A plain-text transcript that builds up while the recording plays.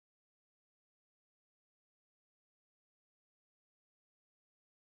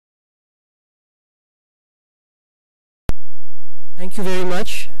Thank you very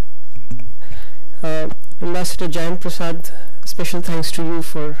much. Ambassador Jayant Prasad, special thanks to you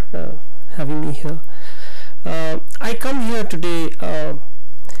for having me here. I come here today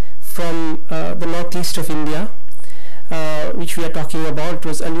from the northeast of India, which we are talking about. It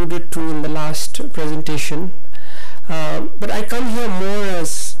was alluded to in the last presentation. But I come here more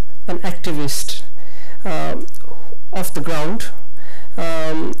as an activist off the ground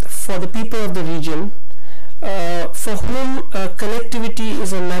for the people of the region, for whom connectivity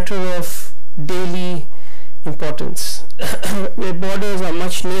is a matter of daily importance, where borders are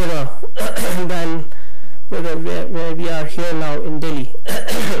much nearer than where we are here now in Delhi.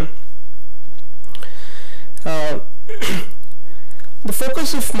 The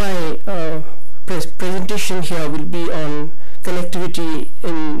focus of my presentation here will be on connectivity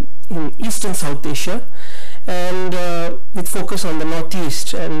in East and South Asia, and with focus on the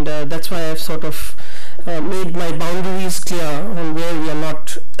Northeast, and that's why I've sort of made my boundaries clear on where we are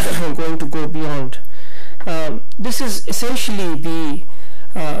not going to go beyond. This is essentially the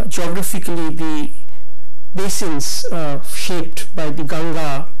geographically the basins shaped by the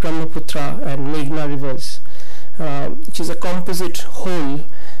Ganga, Brahmaputra and Meghna rivers, which is a composite whole,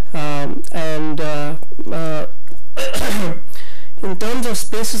 and in terms of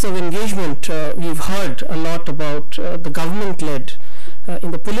spaces of engagement, we've heard a lot about the government-led,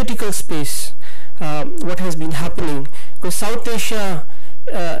 in the political space, what has been happening. Because South Asia,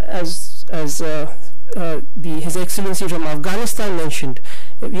 as His Excellency from Afghanistan mentioned,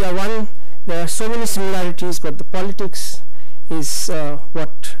 we are one. There are so many similarities, but the politics is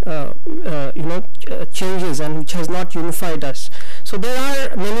what changes and which has not unified us. So there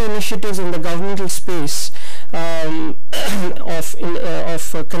are many initiatives in the governmental space of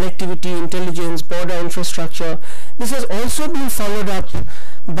connectivity, intelligence, border infrastructure. This has also been followed up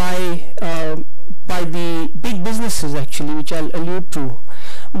by the big businesses, actually, which I'll allude to.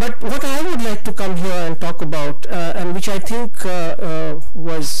 But what I would like to come here and talk about, and which I think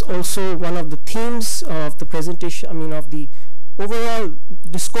was also one of the themes of the presentation, I mean of the overall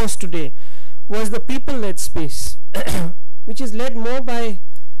discourse today, was the people-led space, which is led more by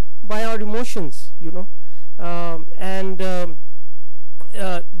our emotions, you know.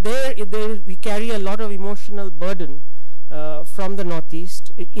 There we carry a lot of emotional burden from the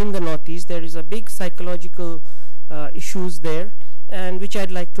Northeast. In the Northeast, there is a big psychological issues there, and which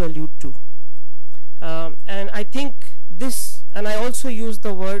I'd like to allude to. And I think this, and I also use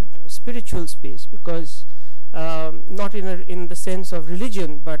the word spiritual space, because not in the sense of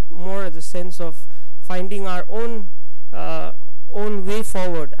religion, but more as a sense of finding our own way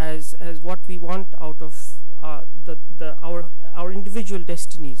forward as what we want out of our individual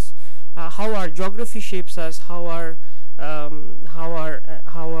destinies, how our geography shapes us, how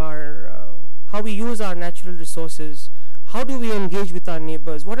we use our natural resources, how do we engage with our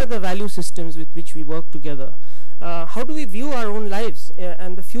neighbors, what are the value systems with which we work together, how do we view our own lives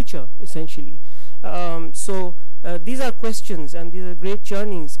and the future, essentially. So these are questions, and these are great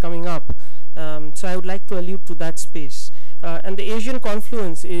churnings coming up. So I would like to allude to that space. And the Asian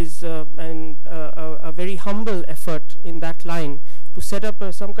Confluence is a very humble effort in that line to set up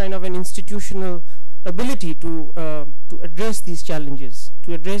some kind of an institutional ability to address these challenges,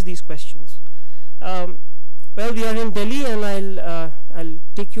 to address these questions. Well, we are in Delhi, and I'll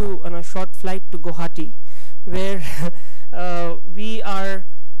take you on a short flight to Guwahati, where we are.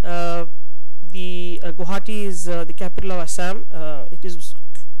 Guwahati is the capital of Assam. It is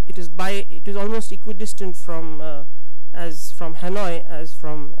almost equidistant from Hanoi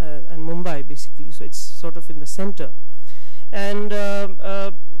and Mumbai, basically. So it's sort of in the center. And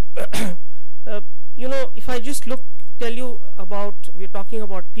you know, if I just tell you about, we're talking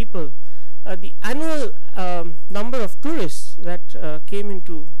about people. The annual number of tourists that came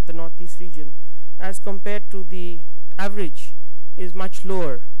into the Northeast region as compared to the average is much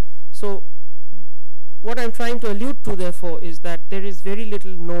lower. So what I'm trying to allude to, therefore, is that there is very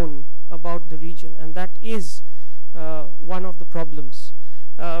little known about the region, and that is one of the problems.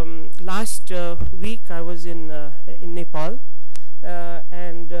 Last week I was in Nepal,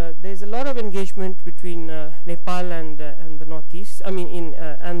 and there's a lot of engagement between Nepal and the Northeast, I mean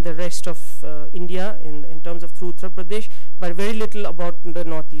and the rest of India in terms of through Uttar Pradesh, but very little about the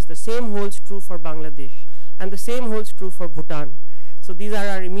Northeast. The same holds true for Bangladesh, and the same holds true for Bhutan. So these are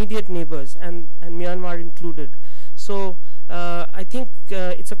our immediate neighbors, and Myanmar included. So I think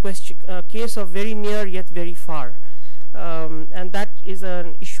it's a case of very near yet very far, and that is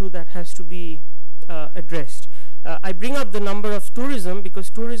an issue that has to be addressed. I bring up the number of tourism because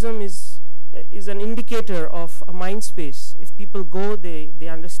tourism is an indicator of a mind space. If people go, they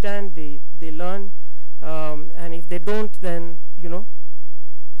understand, they learn, and if they don't, then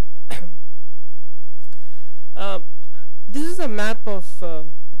this is a map of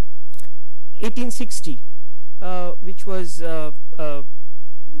 1860, which was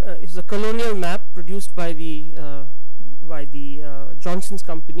is a colonial map produced by the Johnson's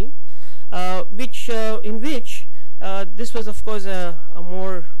Company, in which this was, of course, a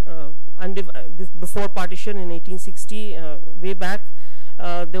more before partition in 1860, way back.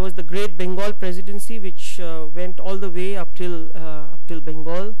 There was the Great Bengal Presidency, which went all the way up till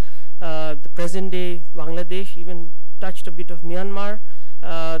Bengal, the present day Bangladesh, even touched a bit of Myanmar.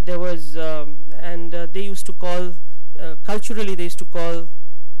 There was, and they used to call, culturally they used to call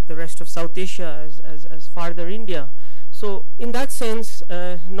the rest of South Asia as farther India. So in that sense,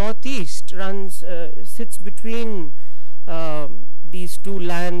 Northeast sits between these two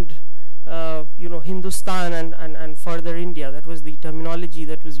land, Hindustan and further India. That was the terminology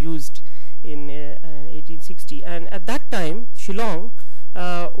that was used in 1860. And at that time, Shillong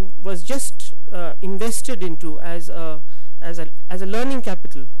was just invested into as a learning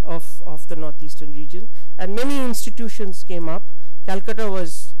capital of the northeastern region, and many institutions came up. Calcutta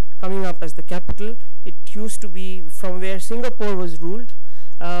was coming up as the capital. It used to be from where Singapore was ruled,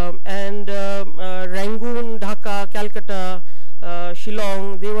 and Rangoon, Dhaka, Calcutta,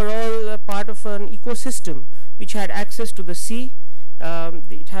 Shillong, they were all part of an ecosystem which had access to the sea.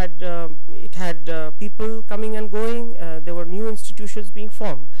 It had people coming and going. There were new institutions being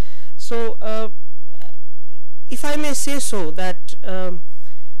formed. So if I may say so, that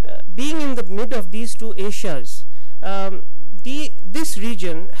being in the mid of these two Asias, this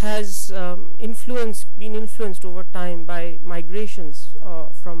region has been influenced over time by migrations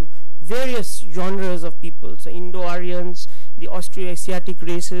from various genres of people. So Indo-Aryans, the Austro-Asiatic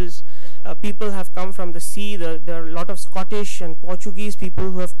races, people have come from the sea. There are a lot of Scottish and Portuguese people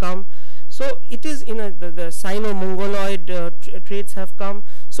who have come. So it is the Sino-Mongoloid traits have come.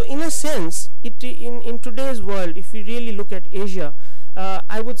 So in a sense, in today's world, if we really look at Asia,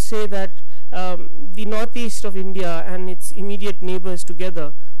 I would say that the northeast of India and its immediate neighbors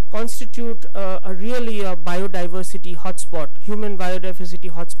together constitute really a biodiversity hotspot, human biodiversity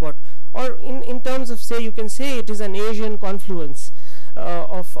hotspot, or in terms of, say, you can say it is an Asian confluence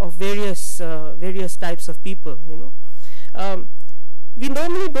of various types of people. We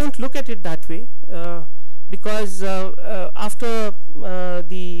normally don't look at it that way, because after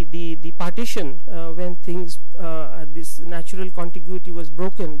the partition, when things this natural contiguity was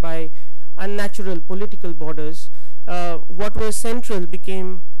broken by unnatural political borders, what was central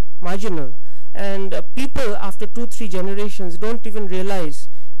became marginal, and people after 2-3 generations don't even realize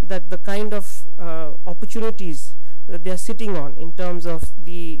that the kind of opportunities that they are sitting on in terms of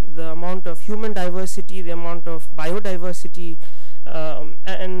the amount of human diversity, the amount of biodiversity,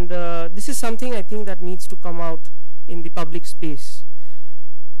 and this is something I think that needs to come out in the public space.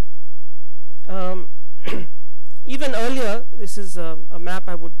 Even earlier, this is a map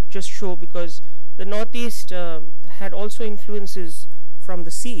I would just show, because the Northeast had also influences from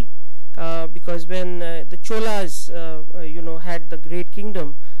the sea, because when the Cholas had the great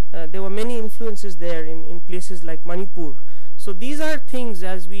kingdom, there were many influences there in places like Manipur. So these are things,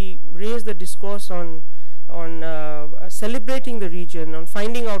 as we raise the discourse on celebrating the region, on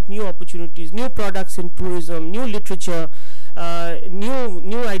finding out new opportunities, new products in tourism, new literature,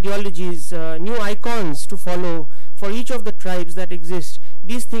 new ideologies, new icons to follow for each of the tribes that exist.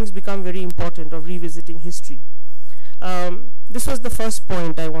 These things become very important of revisiting history. This was the first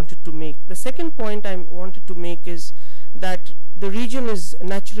point I wanted to make. The second point I wanted to make is that the region is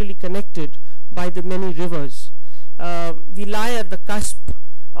naturally connected by the many rivers. We lie at the cusp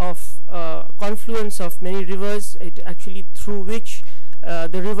of confluence of many rivers, through which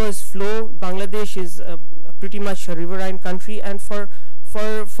the rivers flow. Bangladesh is pretty much a riverine country, and for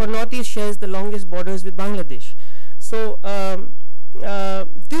Northeast shares the longest borders with Bangladesh. So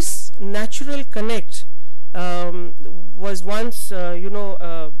this natural connect was once,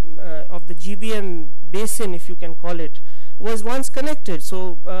 of the GBM basin, if you can call it, was once connected.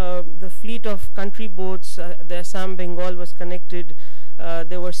 So the fleet of country boats, the Assam Bengal was connected.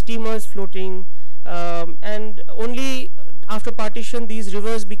 There were steamers floating, and only after partition these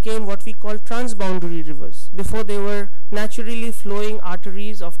rivers became what we call transboundary rivers. Before, they were naturally flowing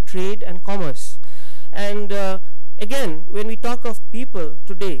arteries of trade and commerce. And again, when we talk of people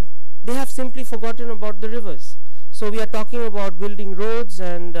today, they have simply forgotten about the rivers. So we are talking about building roads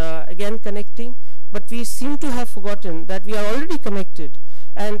and again connecting, but we seem to have forgotten that we are already connected.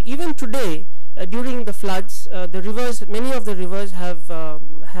 And even today, during the floods, the rivers, many of the rivers have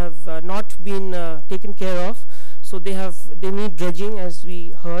not been taken care of. So they need dredging, as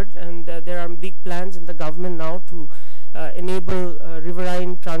we heard, and there are big plans in the government now to enable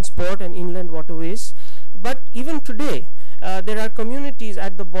riverine transport and inland waterways. But even today, there are communities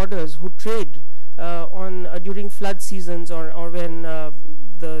at the borders who trade during flood seasons, or when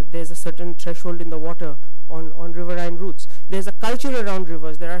there's a certain threshold in the water on riverine routes. There's a culture around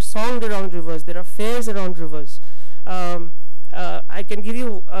rivers. There are songs around rivers. There are fairs around rivers. I can give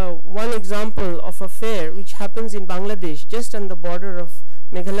you one example of a fair which happens in Bangladesh, just on the border of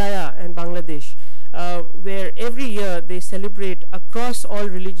Meghalaya and Bangladesh, where every year they celebrate across all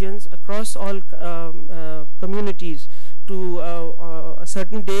religions, across all communities, to a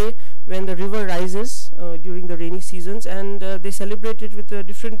certain day when the river rises during the rainy seasons, and they celebrate it with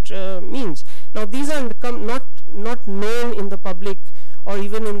different means. Now, these are not known in the public or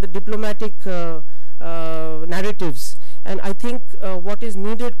even in the diplomatic narratives, and I think what is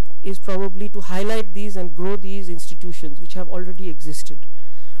needed is probably to highlight these and grow these institutions which have already existed.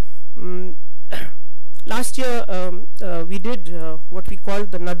 Last year we did what we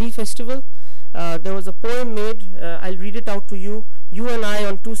called the Nadi Festival. There was a poem made, I'll read it out to you. You and I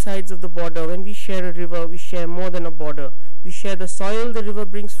on two sides of the border. When we share a river, we share more than a border. We share the soil the river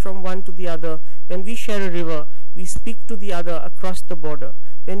brings from one to the other. When we share a river, we speak to the other across the border.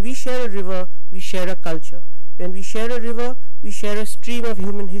 When we share a river, we share a culture. When we share a river, we share a stream of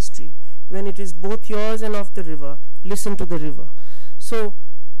human history. When it is both yours and of the river, listen to the river. So,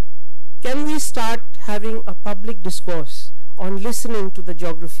 can we start having a public discourse on listening to the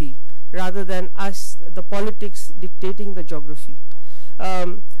geography rather than us, the politics, dictating the geography?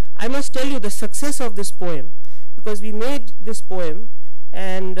 I must tell you the success of this poem, because we made this poem,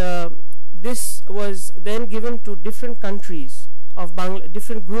 and this was then given to different countries of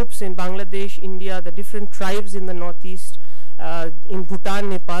different groups in Bangladesh, India, the different tribes in the northeast, in Bhutan,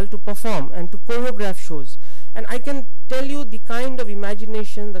 Nepal, to perform and to choreograph shows. And I can tell you the kind of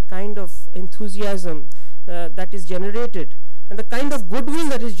imagination, the kind of enthusiasm that is generated, and the kind of goodwill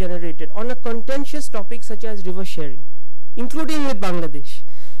that is generated on a contentious topic such as river sharing, including with Bangladesh,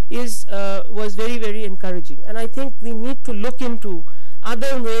 was very, very encouraging. And I think we need to look into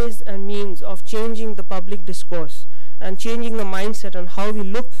other ways and means of changing the public discourse and changing the mindset on how we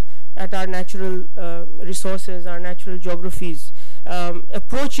look at our natural resources, our natural geographies.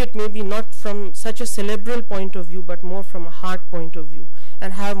 Approach it maybe not from such a cerebral point of view, but more from a heart point of view,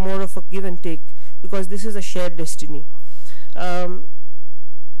 and have more of a give and take, because this is a shared destiny. So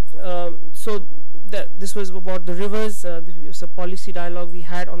this was about the rivers. This was a policy dialogue we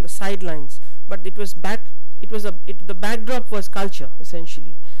had on the sidelines, but it was the backdrop was culture,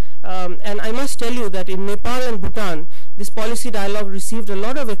 essentially. And I must tell you that in Nepal and Bhutan, this policy dialogue received a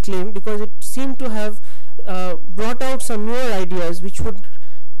lot of acclaim, because it seemed to have brought out some newer ideas which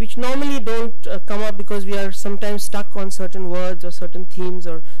normally don't come up, because we are sometimes stuck on certain words or certain themes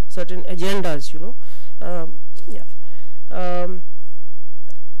or certain agendas, you know.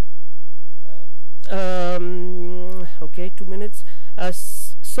 Okay, 2 minutes.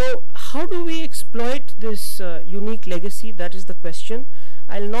 So how do we exploit this unique legacy? That is the question.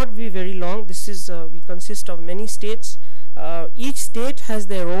 I'll not be very long. This is we consist of many states. Each state has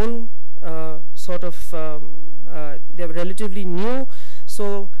their own sort of they're relatively new.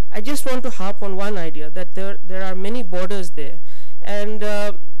 So I just want to harp on one idea, that there are many borders there, and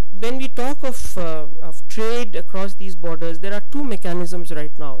when we talk of trade across these borders, there are two mechanisms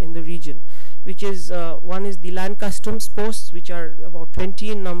right now in the region, which is one is the land customs posts, which are about 20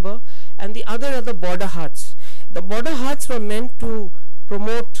 in number, and the other are the border huts. The border huts were meant to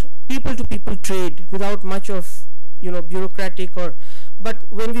promote people-to-people trade without much of, you know, bureaucratic or. But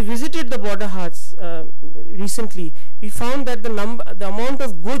when we visited the border huts recently, we found that the amount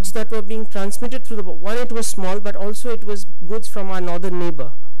of goods that were being transmitted through one, it was small, but also it was goods from our northern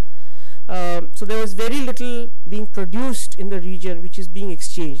neighbor. So there was very little being produced in the region which is being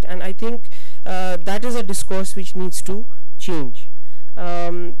exchanged, and I think that is a discourse which needs to change.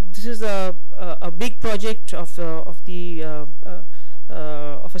 This is a big project of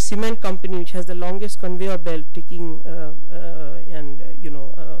a cement company which has the longest conveyor belt, taking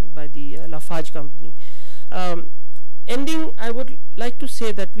by the Lafarge company. Ending, I would like to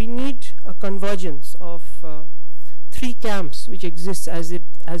say that we need a convergence of three camps which exists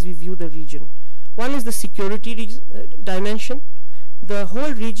as we view the region. One is the security dimension. The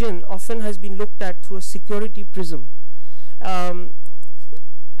whole region often has been looked at through a security prism, and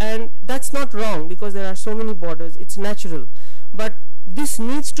that's not wrong, because there are so many borders. It's natural, but this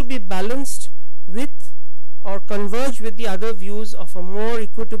needs to be balanced with or converge with the other views of a more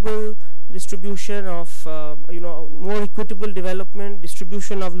equitable distribution of more equitable development,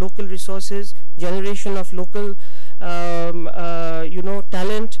 distribution of local resources, generation of local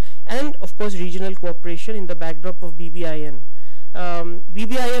talent, and of course regional cooperation in the backdrop of BBIN.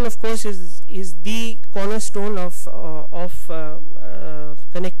 BBIN, of course, is the cornerstone of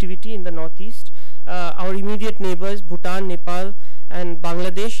connectivity in the Northeast. Our immediate neighbors, Bhutan, Nepal, and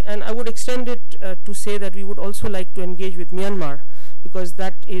Bangladesh, and I would extend it to say that we would also like to engage with Myanmar, because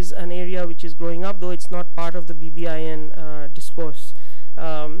that is an area which is growing up, though it's not part of the BBIN discourse.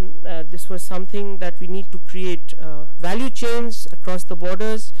 This was something that we need to create value chains across the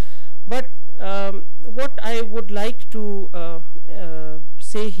borders. But what I would like to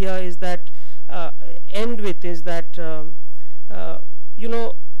say here is that the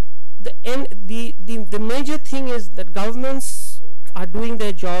major thing is that governments are doing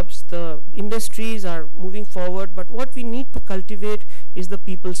their jobs, the industries are moving forward, but what we need to cultivate is the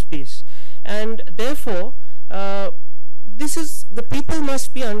people space. And therefore, the people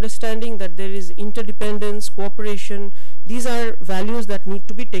must be understanding that there is interdependence, cooperation. These are values that need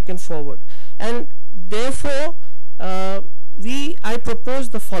to be taken forward. And therefore, I propose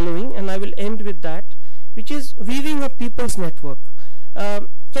the following, and I will end with that, which is weaving a people's network.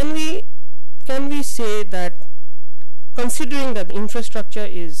 Can we say that, considering that the infrastructure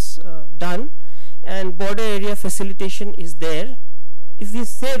is done and border area facilitation is there, if we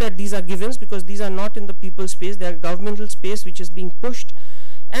say that these are givens, because these are not in the people's space, they are governmental space which is being pushed,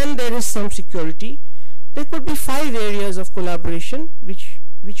 and there is some security, there could be 5 areas of collaboration which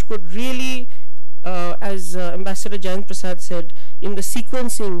could really, as Ambassador Jayant Prasad said, in the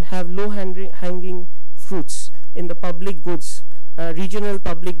sequencing have low-hanging fruits in the public goods, regional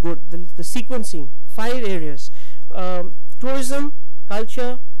public good, the sequencing, 5 areas. Tourism,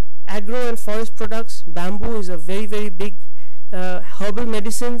 culture, agro and forest products, bamboo is a very, very big, herbal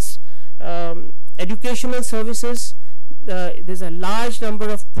medicines, educational services. There's a large number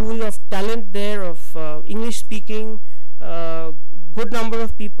of pool of talent there of English speaking, good number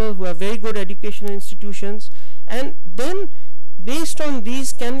of people who have very good educational institutions, and then based on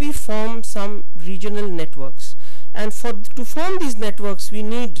these can we form some regional networks. And to form these networks we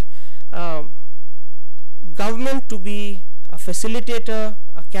need government to be a facilitator,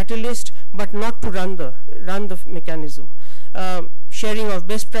 a catalyst, but not to run the mechanism. Sharing of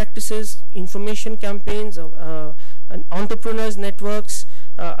best practices, information campaigns, entrepreneurs networks,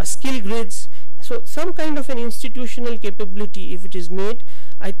 skill grids. So some kind of an institutional capability, if it is made,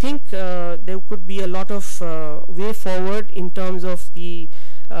 I think there could be a lot of way forward in terms of the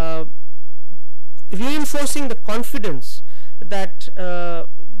reinforcing the confidence that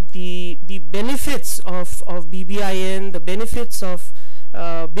the benefits of BBIN, the benefits of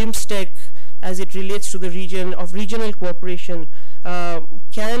BIMSTEC as it relates to the region, of regional cooperation,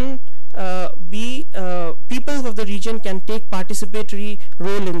 can be people of the region can take participatory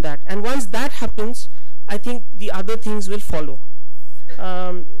role in that, and once that happens, I think the other things will follow.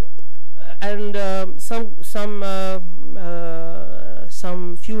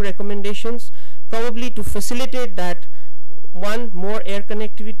 Some few recommendations, probably to facilitate that: 1, more air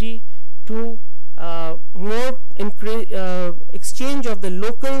connectivity; 2, more exchange of the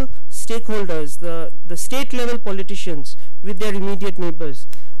local stakeholders, the state level politicians with their immediate neighbors.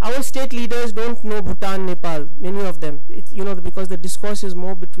 Our state leaders don't know Bhutan, Nepal, many of them, because the discourse is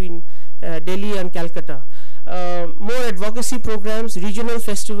more between Delhi and Calcutta. More advocacy programs, regional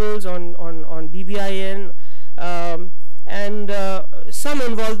festivals on BBIN, and some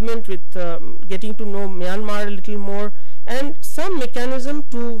involvement with getting to know Myanmar a little more, and some mechanism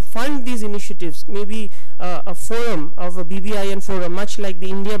to fund these initiatives, maybe a forum of a BBIN forum, much like the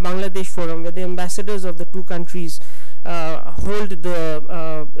India-Bangladesh forum, where the ambassadors of the 2 countries hold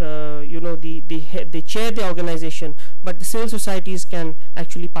they chair the organization, but the civil societies can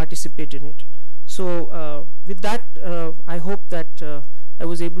actually participate in it. So with that, I hope that I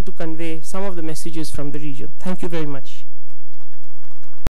was able to convey some of the messages from the region. Thank you very much.